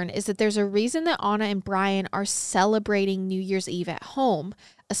learn is that there's a reason that Anna and Brian are celebrating New Year's Eve at home,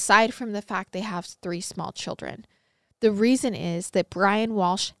 aside from the fact they have 3 small children. The reason is that Brian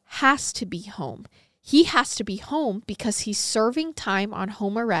Walshe has to be home. He has to be home because he's serving time on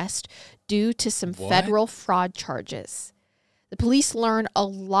home arrest due to some federal fraud charges. The police learn a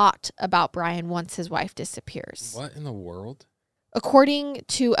lot about Brian once his wife disappears. What in the world? According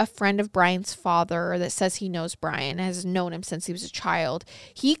to a friend of Brian's father that says he knows Brian, has known him since he was a child,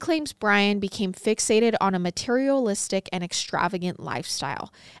 he claims Brian became fixated on a materialistic and extravagant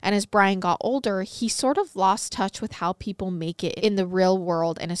lifestyle. And as Brian got older, he sort of lost touch with how people make it in the real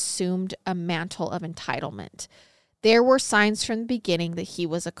world and assumed a mantle of entitlement. There were signs from the beginning that he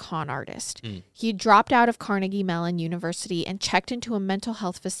was a con artist. He dropped out of Carnegie Mellon University and checked into a mental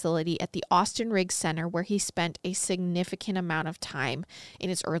health facility at the Austin Riggs Center, where he spent a significant amount of time in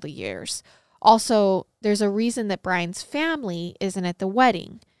his early years. Also, there's a reason that Brian's family isn't at the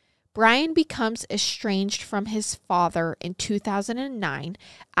wedding. Brian becomes estranged from his father in 2009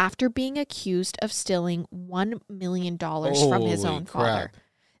 after being accused of stealing $1 million from his own father.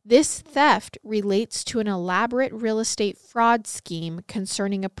 This theft relates to an elaborate real estate fraud scheme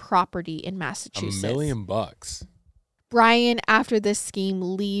concerning a property in Massachusetts. $1 million. Brian, after this scheme,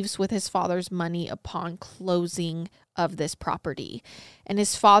 leaves with his father's money upon closing of this property. And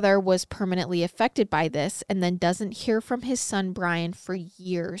his father was permanently affected by this and then doesn't hear from his son Brian for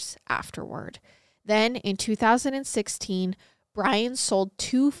years afterward. Then in 2016, Brian sold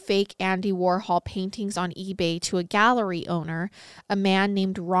 2 fake Andy Warhol paintings on eBay to a gallery owner, a man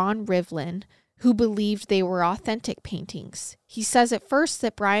named Ron Rivlin, who believed they were authentic paintings. He says at first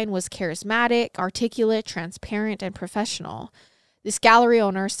that Brian was charismatic, articulate, transparent, and professional. This gallery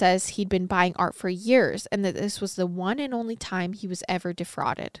owner says he'd been buying art for years and that this was the one and only time he was ever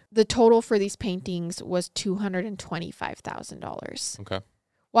defrauded. The total for these paintings was $225,000. Okay.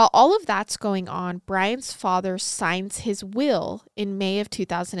 While all of that's going on, Brian's father signs his will in May of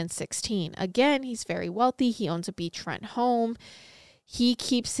 2016. Again, he's very wealthy. He owns a beachfront home. He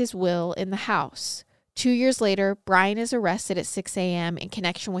keeps his will in the house. 2 years later, Brian is arrested at 6 a.m. in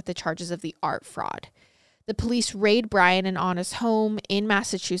connection with the charges of the art fraud. The police raid Brian and Anna's home in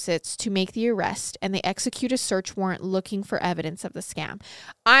Massachusetts to make the arrest, and they execute a search warrant looking for evidence of the scam.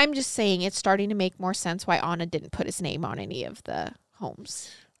 I'm just saying it's starting to make more sense why Anna didn't put his name on any of the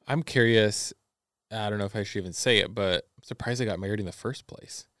homes. I'm curious. I don't know if I should even say it, but I'm surprised they got married in the first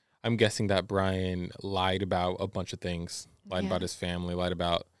place. I'm guessing that Brian lied about a bunch of things, lied about his family, lied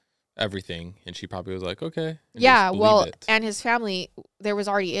about everything. And she probably was like, okay. Yeah, well, and his family, there was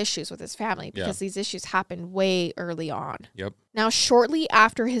already issues with his family because these issues happened way early on. Yep. Now, shortly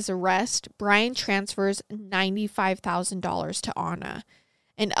after his arrest, Brian transfers $95,000 to Anna.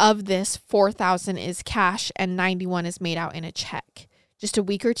 And of this, $4,000 is cash and $91,000 is made out in a check. Just a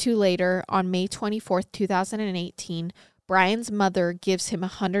week or two later, on May 24th, 2018, Brian's mother gives him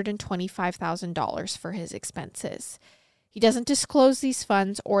 $125,000 for his expenses. He doesn't disclose these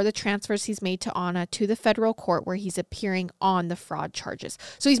funds or the transfers he's made to Anna to the federal court where he's appearing on the fraud charges.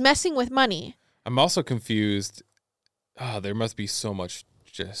 So he's messing with money. I'm also confused. There must be so much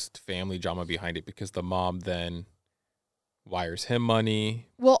just family drama behind it because the mom then wires him money.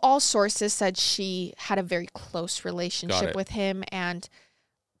 Well, all sources said she had a very close relationship with him and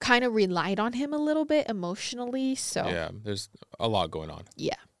kind of relied on him a little bit emotionally. So yeah, there's a lot going on.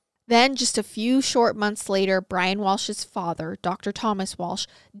 Yeah. Then just a few short months later, Brian Walsh's father, Dr. Thomas Walshe,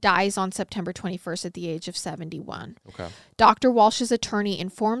 dies on September 21st at the age of 71. Okay. Dr. Walsh's attorney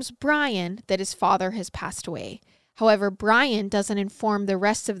informs Brian that his father has passed away. However, Brian doesn't inform the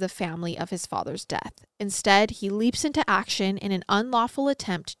rest of the family of his father's death. Instead, he leaps into action in an unlawful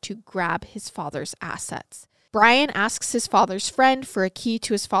attempt to grab his father's assets. Brian asks his father's friend for a key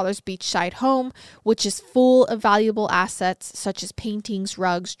to his father's beachside home, which is full of valuable assets such as paintings,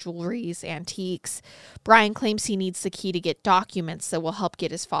 rugs, jewelries, antiques. Brian claims he needs the key to get documents that will help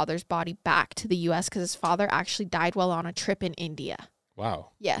get his father's body back to the U.S. because his father actually died while on a trip in India.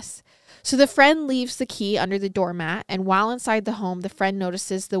 Wow. Yes. So the friend leaves the key under the doormat, and while inside the home, the friend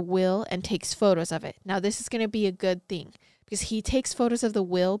notices the will and takes photos of it. Now, this is going to be a good thing because he takes photos of the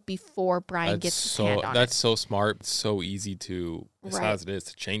will before Brian gets his hand on it. That's so smart. It's so easy to, as it is,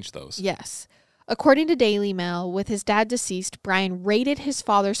 to change those. Yes. According to Daily Mail, with his dad deceased, Brian raided his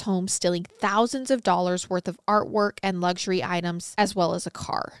father's home, stealing thousands of dollars worth of artwork and luxury items, as well as a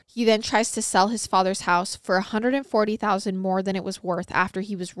car. He then tries to sell his father's house for $140,000 more than it was worth after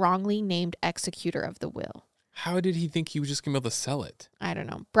he was wrongly named executor of the will. How did he think he was just going to be able to sell it? I don't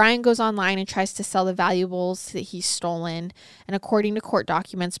know. Brian goes online and tries to sell the valuables that he's stolen. And according to court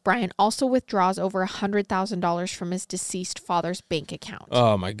documents, Brian also withdraws over $100,000 from his deceased father's bank account.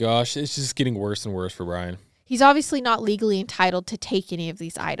 Oh my gosh. It's just getting worse and worse for Brian. He's obviously not legally entitled to take any of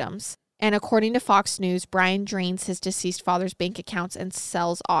these items. And according to Fox News, Brian drains his deceased father's bank accounts and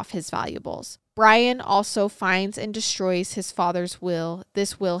sells off his valuables. Brian also finds and destroys his father's will.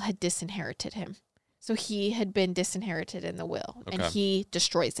 This will had disinherited him. So he had been disinherited in the will, and he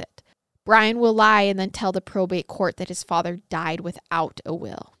destroys it. Brian will lie and then tell the probate court that his father died without a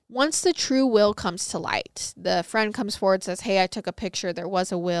will. Once the true will comes to light, the friend comes forward, says, hey, I took a picture. There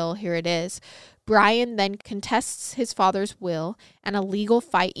was a will. Here it is. Brian then contests his father's will, and a legal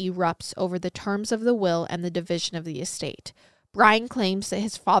fight erupts over the terms of the will and the division of the estate. Brian claims that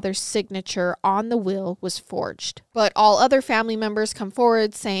his father's signature on the will was forged. But all other family members come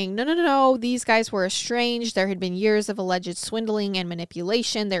forward saying, no, these guys were estranged. There had been years of alleged swindling and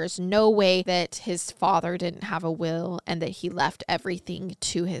manipulation. There is no way that his father didn't have a will and that he left everything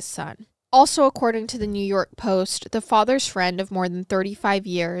to his son. Also, according to the New York Post, the father's friend of more than 35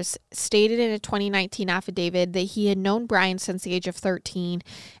 years stated in a 2019 affidavit that he had known Brian since the age of 13,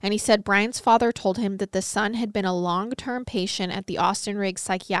 and he said Brian's father told him that the son had been a long-term patient at the Austin Riggs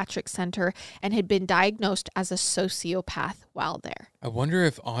Psychiatric Center and had been diagnosed as a sociopath while there. I wonder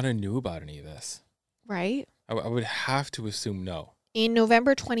if Anna knew about any of this. Right? I would have to assume no. In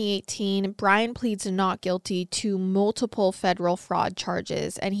November 2018, Brian pleads not guilty to multiple federal fraud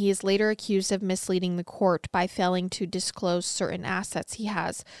charges, and he is later accused of misleading the court by failing to disclose certain assets he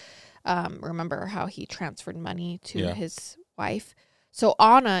has. Remember how he transferred money to his wife? So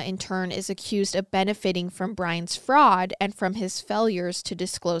Anna, in turn, is accused of benefiting from Brian's fraud and from his failures to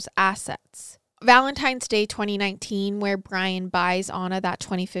disclose assets. Valentine's Day 2019, where Brian buys Anna that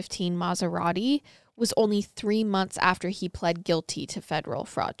 2015 Maserati, was only 3 months after he pled guilty to federal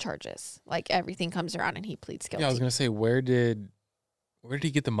fraud charges. Like, everything comes around and he pleads guilty. Yeah, I was going to say, where did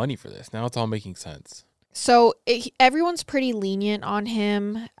he get the money for this? Now it's all making sense. So everyone's pretty lenient on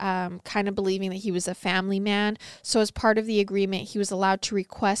him, kind of believing that he was a family man. So as part of the agreement, he was allowed to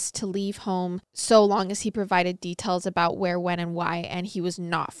request to leave home so long as he provided details about where, when, and why, and he was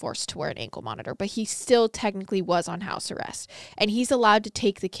not forced to wear an ankle monitor. But he still technically was on house arrest, and he's allowed to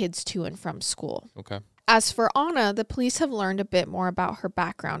take the kids to and from school. Okay. As for Anna, the police have learned a bit more about her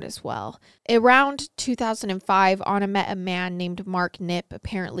background as well. Around 2005, Anna met a man named Mark Knipp,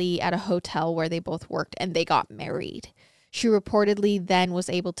 apparently at a hotel where they both worked, and they got married. She reportedly then was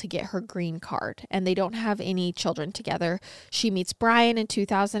able to get her green card, and they don't have any children together. She meets Brian in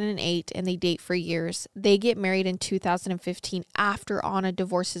 2008, and they date for years. They get married in 2015 after Anna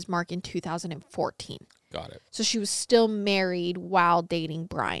divorces Mark in 2014. Got it. So she was still married while dating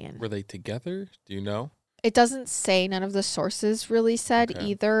Brian. Were they together? Do you know? It doesn't say. None of the sources really said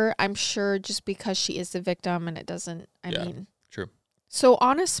either. I'm sure just because she is the victim and it doesn't, I mean. True. So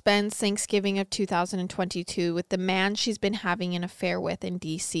Anna spends Thanksgiving of 2022 with the man she's been having an affair with in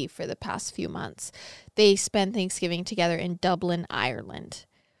D.C. for the past few months. They spend Thanksgiving together in Dublin, Ireland.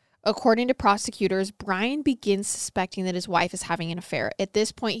 According to prosecutors, Brian begins suspecting that his wife is having an affair. At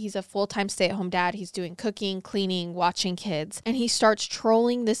this point, he's a full-time stay-at-home dad. He's doing cooking, cleaning, watching kids, and he starts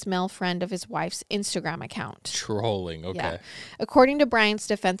trolling this male friend of his wife's Instagram account. Trolling, okay. Yeah. According to Brian's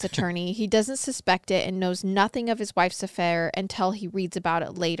defense attorney, he doesn't suspect it and knows nothing of his wife's affair until he reads about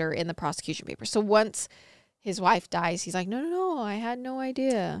it later in the prosecution paper. So once his wife dies, he's like, no, I had no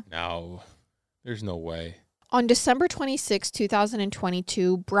idea. No, there's no way. On December 26,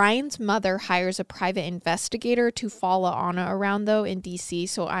 2022, Brian's mother hires a private investigator to follow Anna around, though, in D.C.,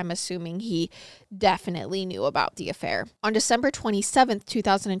 so I'm assuming he definitely knew about the affair. On December 27,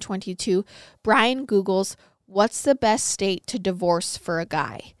 2022, Brian Googles, "What's the best state to divorce for a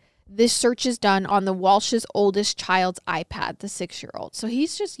guy?" This search is done on the Walshe's oldest child's iPad, the 6-year-old. So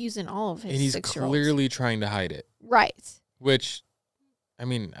he's just using all of his 6-year-olds. And he's clearly trying to hide it. Right. Which, I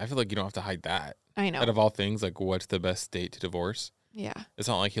mean, I feel like you don't have to hide that. I know. Out of all things, like, what's the best state to divorce? Yeah. It's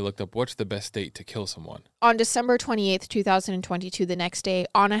not like he looked up, what's the best state to kill someone? On December 28th, 2022, the next day,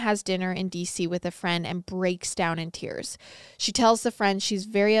 Anna has dinner in D.C. with a friend and breaks down in tears. She tells the friend she's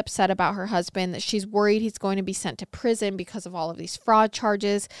very upset about her husband, that she's worried he's going to be sent to prison because of all of these fraud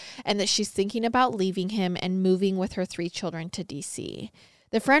charges, and that she's thinking about leaving him and moving with her 3 children to D.C.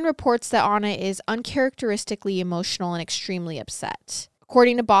 The friend reports that Anna is uncharacteristically emotional and extremely upset.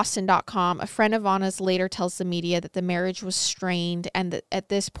 According to Boston.com, a friend of Anna's later tells the media that the marriage was strained and that at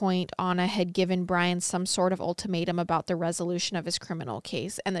this point, Anna had given Brian some sort of ultimatum about the resolution of his criminal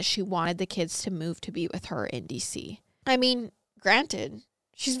case and that she wanted the kids to move to be with her in D.C. I mean, granted,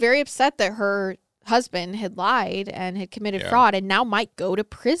 she's very upset that her husband had lied and had committed fraud and now might go to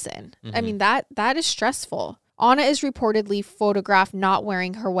prison. Mm-hmm. I mean, that is stressful. Anna is reportedly photographed not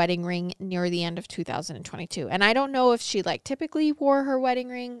wearing her wedding ring near the end of 2022. And I don't know if she typically wore her wedding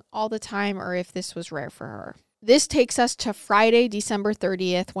ring all the time or if this was rare for her. This takes us to Friday, December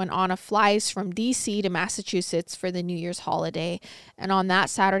 30th, when Anna flies from D.C. to Massachusetts for the New Year's holiday. And on that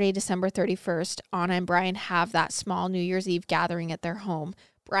Saturday, December 31st, Anna and Brian have that small New Year's Eve gathering at their home.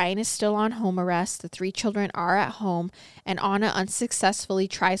 Brian is still on home arrest, the 3 children are at home, and Anna unsuccessfully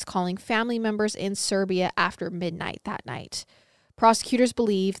tries calling family members in Serbia after midnight that night. Prosecutors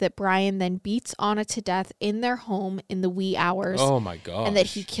believe that Brian then beats Anna to death in their home in the wee hours. Oh my gosh. And that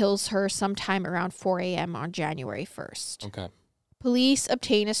he kills her sometime around 4 a.m. on January 1st. Okay. Police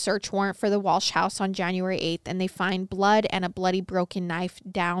obtain a search warrant for the Walshe house on January 8th, and they find blood and a bloody broken knife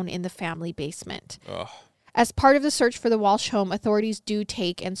down in the family basement. Ugh. As part of the search for the Walshe home, authorities do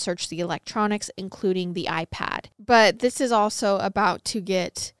take and search the electronics, including the iPad. But this is also about to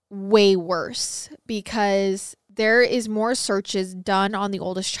get way worse because there is more searches done on the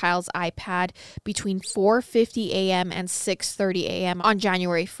oldest child's iPad between 4:50 a.m. and 6:30 a.m. on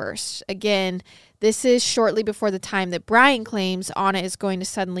January 1st. Again, this is shortly before the time that Brian claims Anna is going to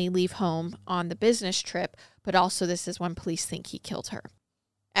suddenly leave home on the business trip, but also this is when police think he killed her.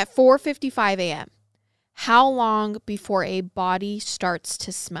 At 4:55 a.m., how long before a body starts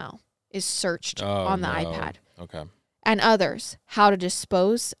to smell? is searched on the no. iPad. Okay. And others, how to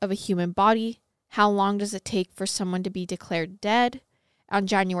dispose of a human body, how long does it take for someone to be declared dead. On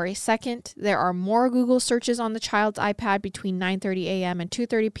January 2nd, there are more Google searches on the child's iPad between 9:30 a.m. and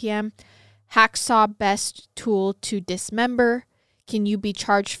 2:30 p.m. Hacksaw best tool to dismember. Can you be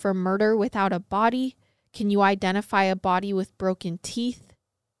charged for murder without a body? Can you identify a body with broken teeth?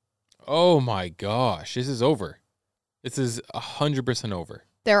 Oh my gosh, this is over. This is 100% over.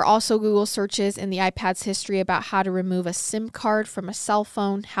 There are also Google searches in the iPad's history about how to remove a SIM card from a cell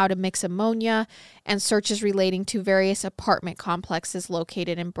phone, how to mix ammonia, and searches relating to various apartment complexes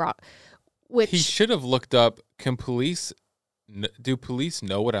located in He should have looked up, do police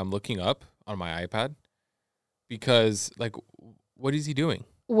know what I'm looking up on my iPad? Because, like, what is he doing?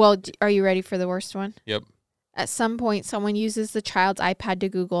 Well, are you ready for the worst one? Yep. At some point, someone uses the child's iPad to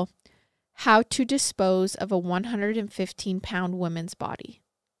Google how to dispose of a 115-pound woman's body.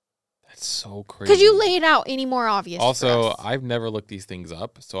 That's so crazy. Could you lay it out any more obvious? Also, I've never looked these things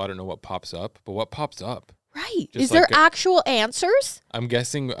up, so I don't know what pops up. But what pops up? Right. Just Is there like actual answers? I'm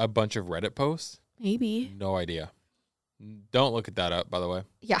guessing a bunch of Reddit posts. Maybe. No idea. Don't look at that up, by the way.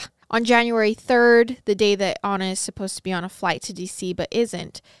 Yeah. On January 3rd, the day that Anna is supposed to be on a flight to DC but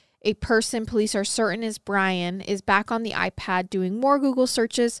isn't, a person police are certain is Brian is back on the iPad doing more Google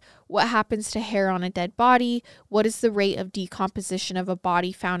searches. What happens to hair on a dead body? What is the rate of decomposition of a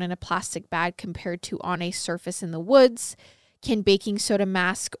body found in a plastic bag compared to on a surface in the woods? Can baking soda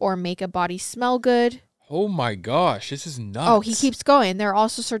mask or make a body smell good? Oh my gosh, this is nuts. Oh, he keeps going. There are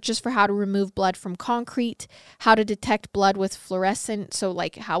also searches for how to remove blood from concrete, how to detect blood with fluorescent. So,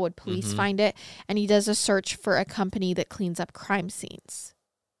 like, how would police find it? And he does a search for a company that cleans up crime scenes.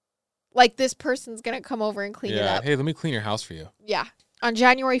 Like, this person's going to come over and clean it up. Hey, let me clean your house for you. Yeah. On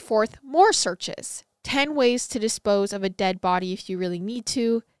January 4th, more searches. 10 ways to dispose of a dead body if you really need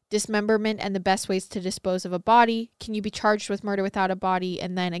to. Dismemberment and the best ways to dispose of a body. Can you be charged with murder without a body?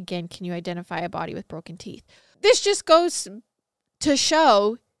 And then again, can you identify a body with broken teeth? This just goes to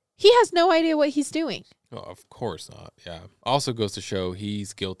show he has no idea what he's doing. Oh, of course not. Yeah. Also goes to show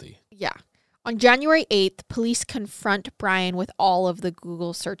he's guilty. Yeah. On January 8th, police confront Brian with all of the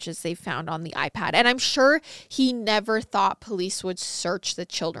Google searches they found on the iPad. And I'm sure he never thought police would search the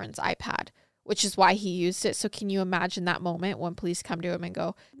children's iPad, which is why he used it. So can you imagine that moment when police come to him and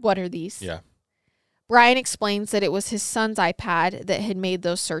go, what are these? Yeah. Brian explains that it was his son's iPad that had made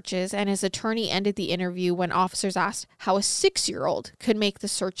those searches, and his attorney ended the interview when officers asked how a 6-year-old could make the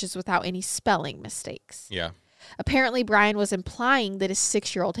searches without any spelling mistakes. Yeah. Apparently, Brian was implying that his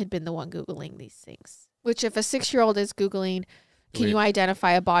 6-year-old had been the one Googling these things. Which, if a 6-year-old is Googling, can you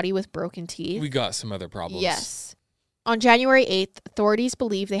identify a body with broken teeth? We got some other problems. Yes. On January 8th, authorities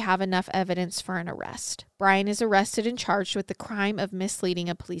believe they have enough evidence for an arrest. Brian is arrested and charged with the crime of misleading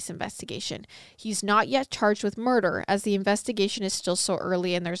a police investigation. He's not yet charged with murder, as the investigation is still so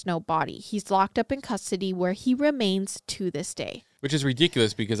early and there's no body. He's locked up in custody where he remains to this day. Which is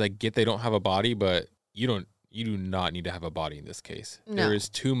ridiculous because I get they don't have a body, but you do not need to have a body in this case. No. There is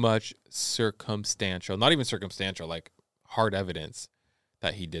too much circumstantial, not even circumstantial, like hard evidence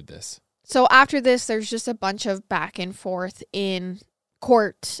that he did this. So after this, there's just a bunch of back and forth in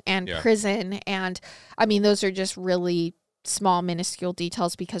court and prison. And I mean, those are just really small, minuscule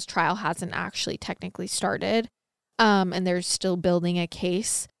details because trial hasn't actually technically started. And they're still building a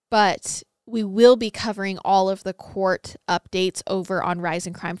case. But we will be covering all of the court updates over on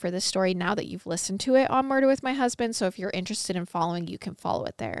Rising Crime for this story now that you've listened to it on Murder with My Husband. So if you're interested in following, you can follow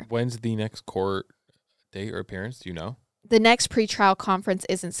it there. When's the next court date or appearance? Do you know? The next pretrial conference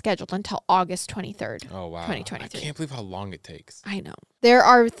isn't scheduled until August 23rd. Oh, wow. 2023. I can't believe how long it takes. I know. There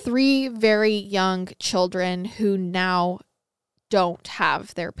are 3 very young children who now don't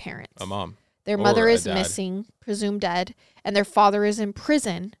have their parents. A mom. Their Or mother a is dad. missing, presumed dead, and their father is in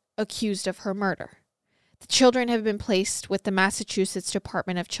prison, accused of her murder. The children have been placed with the Massachusetts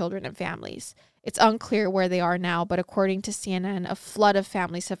Department of Children and Families. It's unclear where they are now, but according to CNN, a flood of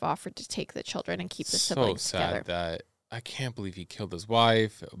families have offered to take the children and keep the siblings so sad together. that I can't believe he killed his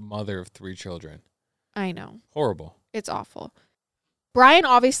wife, mother of 3 children. I know. Horrible. It's awful. Brian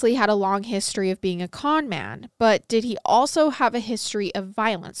obviously had a long history of being a con man, but did he also have a history of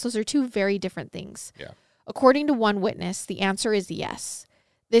violence? Those are 2 very different things. Yeah. According to one witness, the answer is yes.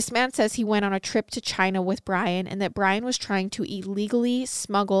 This man says he went on a trip to China with Brian and that Brian was trying to illegally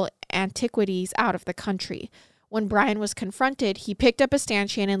smuggle antiquities out of the country. When Brian was confronted, he picked up a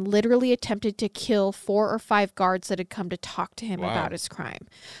stanchion and literally attempted to kill 4 or 5 guards that had come to talk to him about his crime.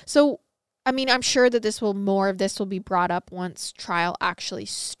 So, I mean, I'm sure that more of this will be brought up once trial actually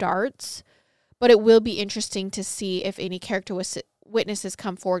starts, but it will be interesting to see if any characteristics witnesses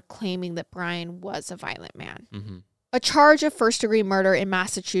come forward claiming that Brian was a violent man. Mm-hmm. A charge of first-degree murder in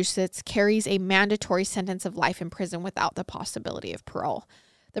Massachusetts carries a mandatory sentence of life in prison without the possibility of parole.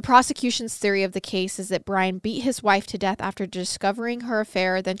 The prosecution's theory of the case is that Brian beat his wife to death after discovering her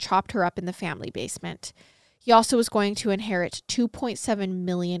affair, then chopped her up in the family basement. He also was going to inherit $2.7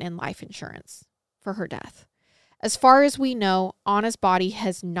 million in life insurance for her death. As far as we know, Anna's body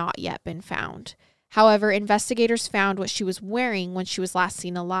has not yet been found. However, investigators found what she was wearing when she was last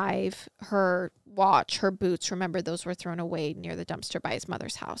seen alive. Her watch, her boots, remember those were thrown away near the dumpster by his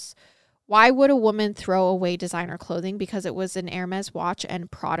mother's house. Why would a woman throw away designer clothing? Because it was an Hermes watch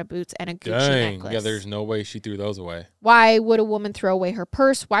and Prada boots and a Gucci necklace. Yeah, there's no way she threw those away. Why would a woman throw away her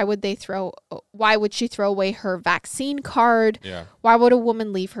purse? Why would she throw away her vaccine card? Yeah. Why would a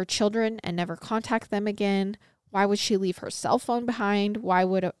woman leave her children and never contact them again? Why would she leave her cell phone behind?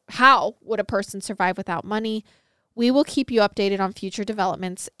 How would a person survive without money? We will keep you updated on future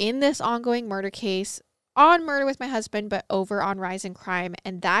developments in this ongoing murder case, on Murder with My Husband, but over on Rise in Crime.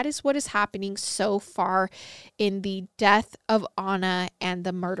 And that is what is happening so far in the death of Anna and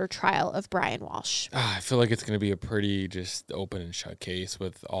the murder trial of Brian Walshe. I feel like it's going to be a pretty just open and shut case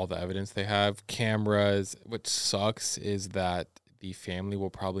with all the evidence they have. Cameras. What sucks is that the family will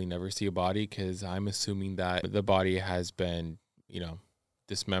probably never see a body because I'm assuming that the body has been,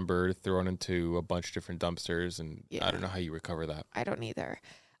 dismembered, thrown into a bunch of different dumpsters, and I don't know how you recover that. I don't either.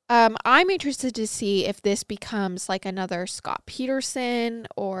 I'm interested to see if this becomes like another Scott Peterson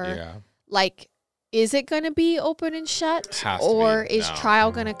or is it going to be open and shut? Or is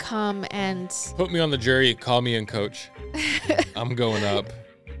trial going to come and... Put me on the jury. Call me in, coach. I'm going up.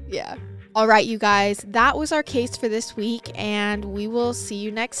 Yeah. All right, you guys, that was our case for this week, and we will see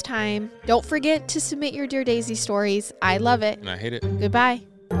you next time. Don't forget to submit your Dear Daisy stories. I love it. And I hate it. Goodbye.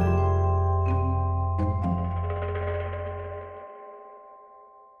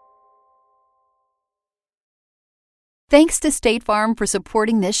 Thanks to State Farm for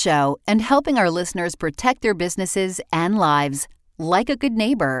supporting this show and helping our listeners protect their businesses and lives. Like a good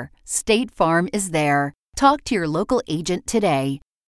neighbor, State Farm is there. Talk to your local agent today.